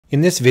In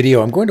this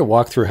video, I'm going to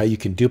walk through how you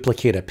can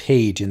duplicate a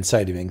page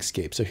inside of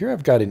Inkscape. So here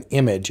I've got an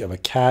image of a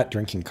cat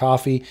drinking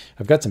coffee.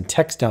 I've got some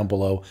text down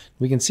below.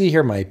 We can see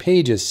here my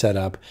page is set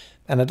up,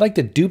 and I'd like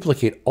to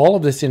duplicate all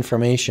of this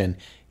information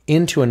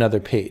into another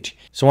page.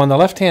 So on the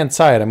left-hand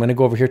side, I'm going to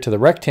go over here to the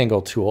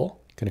rectangle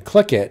tool. I'm going to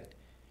click it,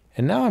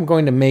 and now I'm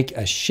going to make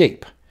a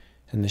shape.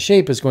 And the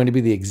shape is going to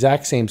be the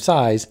exact same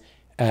size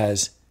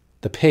as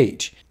the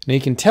page. Now you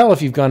can tell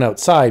if you've gone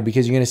outside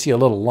because you're going to see a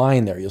little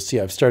line there. You'll see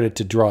I've started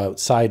to draw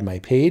outside my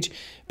page,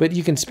 but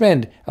you can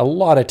spend a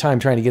lot of time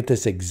trying to get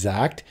this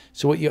exact.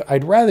 So what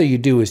I'd rather you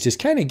do is just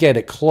kind of get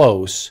it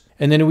close,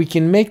 and then we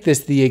can make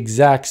this the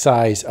exact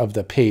size of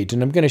the page.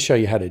 And I'm going to show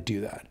you how to do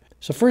that.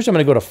 So first I'm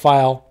going to go to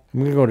File. I'm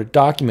going to go to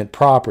Document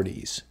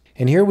Properties.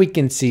 And here we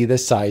can see the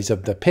size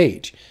of the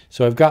page.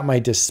 So I've got my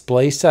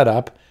display set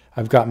up.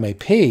 I've got my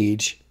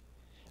page.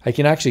 I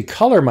can actually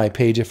color my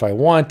page if I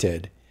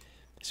wanted.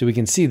 So we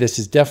can see this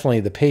is definitely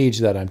the page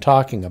that I'm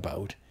talking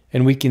about.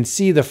 And we can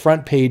see the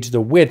front page,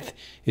 the width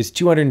is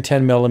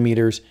 210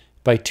 millimeters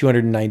by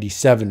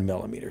 297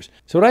 millimeters.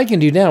 So what I can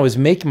do now is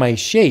make my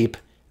shape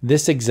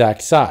this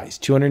exact size,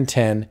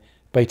 210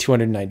 by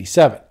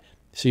 297.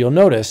 So you'll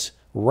notice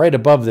right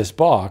above this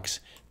box,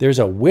 there's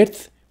a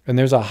width and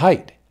there's a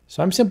height.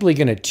 So I'm simply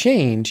going to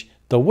change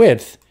the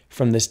width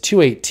from this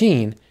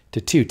 218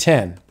 to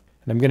 210. And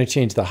I'm going to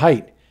change the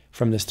height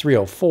from this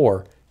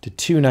 304 to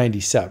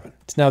 297.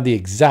 It's now the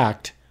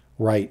exact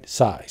right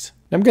size.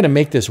 I'm going to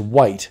make this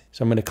white.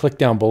 So I'm going to click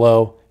down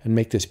below and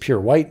make this pure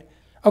white.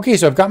 Okay,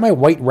 so I've got my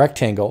white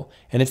rectangle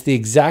and it's the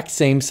exact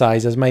same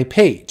size as my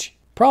page.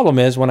 Problem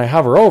is when I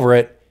hover over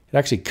it, it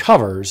actually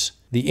covers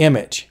the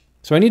image.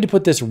 So I need to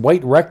put this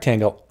white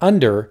rectangle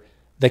under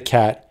the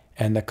cat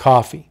and the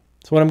coffee.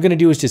 So what I'm going to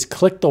do is just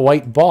click the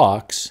white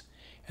box,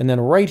 and then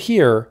right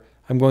here,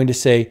 I'm going to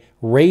say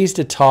raise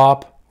to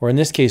top, or in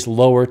this case,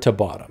 lower to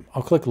bottom.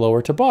 I'll click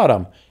lower to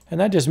bottom, and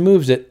that just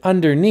moves it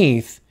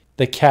underneath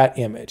the cat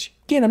image.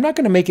 Again, I'm not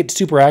going to make it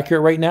super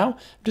accurate right now.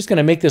 I'm just going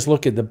to make this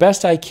look at the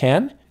best I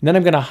can. And then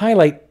I'm going to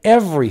highlight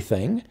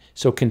everything.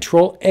 So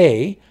Control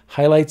A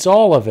highlights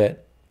all of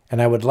it.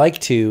 And I would like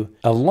to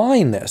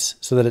align this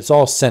so that it's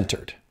all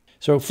centered.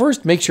 So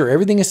first, make sure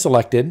everything is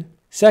selected.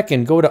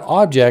 Second, go to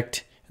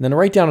Object, and then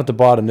right down at the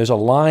bottom, there's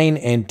Align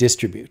and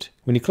Distribute.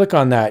 When you click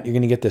on that, you're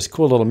going to get this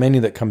cool little menu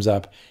that comes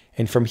up.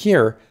 And from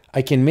here,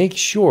 I can make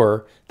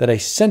sure that I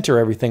center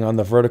everything on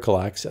the vertical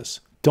axis.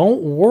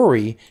 Don't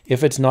worry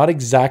if it's not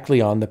exactly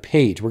on the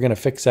page. We're going to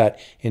fix that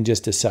in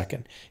just a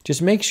second.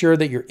 Just make sure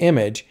that your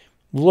image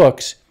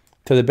looks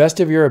to the best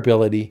of your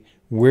ability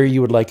where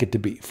you would like it to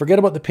be. Forget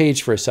about the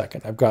page for a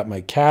second. I've got my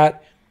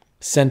cat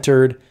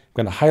centered. I'm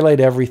going to highlight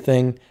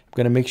everything. I'm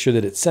going to make sure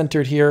that it's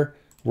centered here.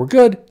 We're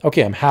good.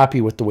 Okay, I'm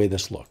happy with the way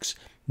this looks.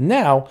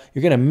 Now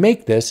you're going to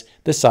make this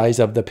the size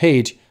of the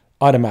page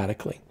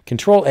automatically.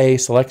 Control A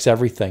selects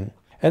everything,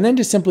 and then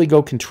just simply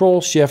go Control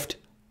Shift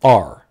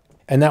R,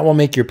 and that will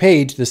make your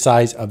page the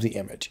size of the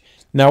image.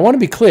 Now I want to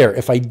be clear,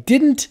 if I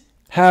didn't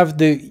have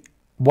the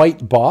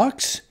white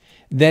box,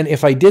 then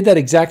if I did that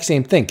exact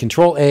same thing,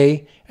 Control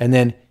A and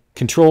then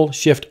Control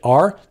Shift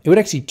R, it would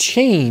actually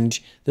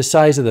change the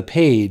size of the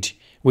page,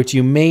 which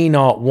you may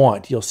not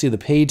want. You'll see the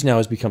page now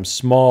has become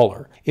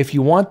smaller. If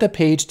you want the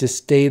page to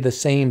stay the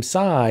same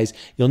size,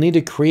 you'll need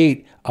to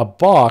create a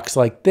box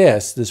like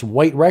this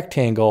white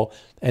rectangle,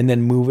 and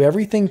then move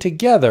everything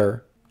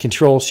together,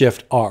 Control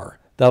Shift R.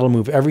 That'll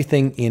move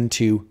everything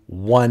into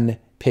one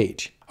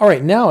page. All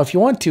right, now if you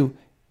want to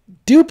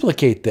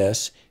duplicate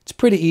this, it's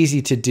pretty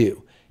easy to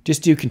do.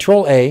 Just do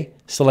Control A,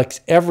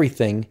 selects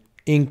everything,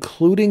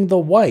 including the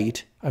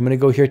white. I'm going to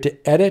go here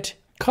to Edit,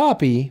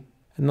 Copy,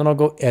 and then I'll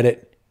go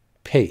Edit,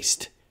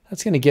 Paste.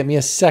 That's going to get me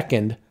a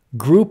second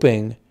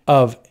grouping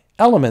of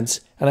elements,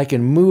 and I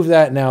can move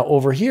that now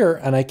over here,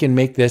 and I can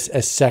make this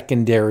a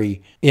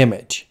secondary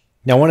image.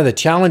 Now, one of the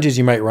challenges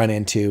you might run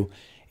into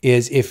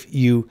is if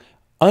you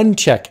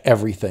uncheck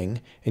everything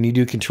and you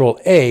do Control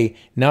A,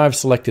 now I've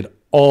selected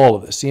all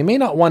of this. So you may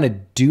not want to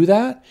do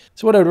that.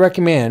 So what I would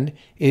recommend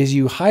is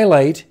you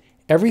highlight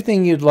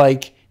everything you'd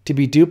like to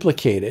be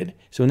duplicated.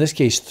 So in this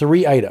case,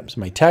 3 items,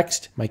 my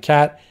text, my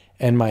cat,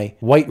 and my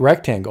white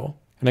rectangle.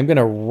 And I'm going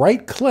to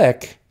right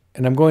click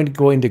and I'm going to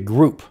go into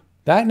Group.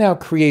 That now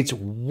creates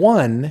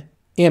one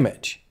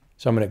image.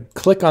 So I'm going to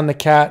click on the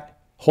cat,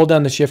 hold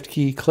down the Shift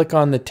key, click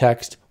on the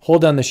text,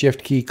 hold down the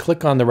Shift key,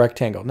 click on the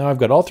rectangle. Now I've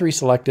got all 3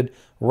 selected,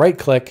 right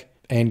click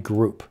and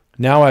Group.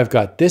 Now I've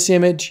got this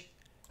image,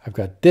 I've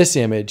got this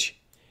image,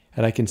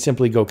 and I can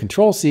simply go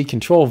Control C,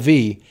 Control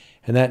V,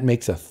 and that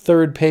makes a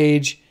 3rd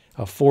page,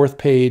 a 4th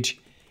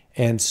page,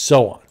 and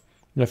so on.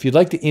 Now if you'd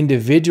like to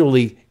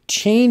individually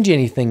change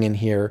anything in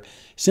here,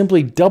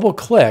 simply double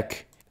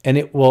click and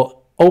it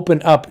will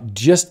open up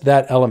just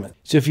that element.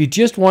 So if you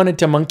just wanted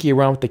to monkey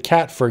around with the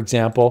cat, for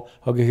example,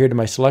 I'll go here to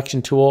my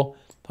selection tool,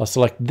 I'll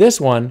select this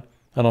one,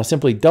 and I'll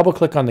simply double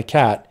click on the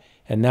cat,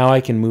 and now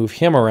I can move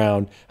him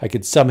around. I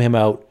could sub him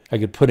out. I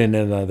could put in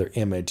another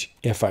image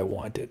if I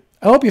wanted.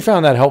 I hope you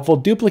found that helpful.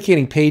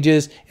 Duplicating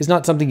pages is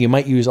not something you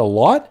might use a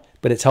lot,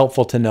 but it's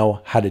helpful to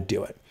know how to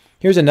do it.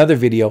 Here's another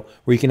video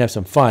where you can have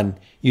some fun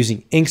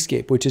using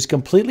Inkscape, which is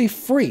completely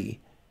free.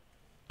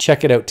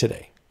 Check it out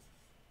today.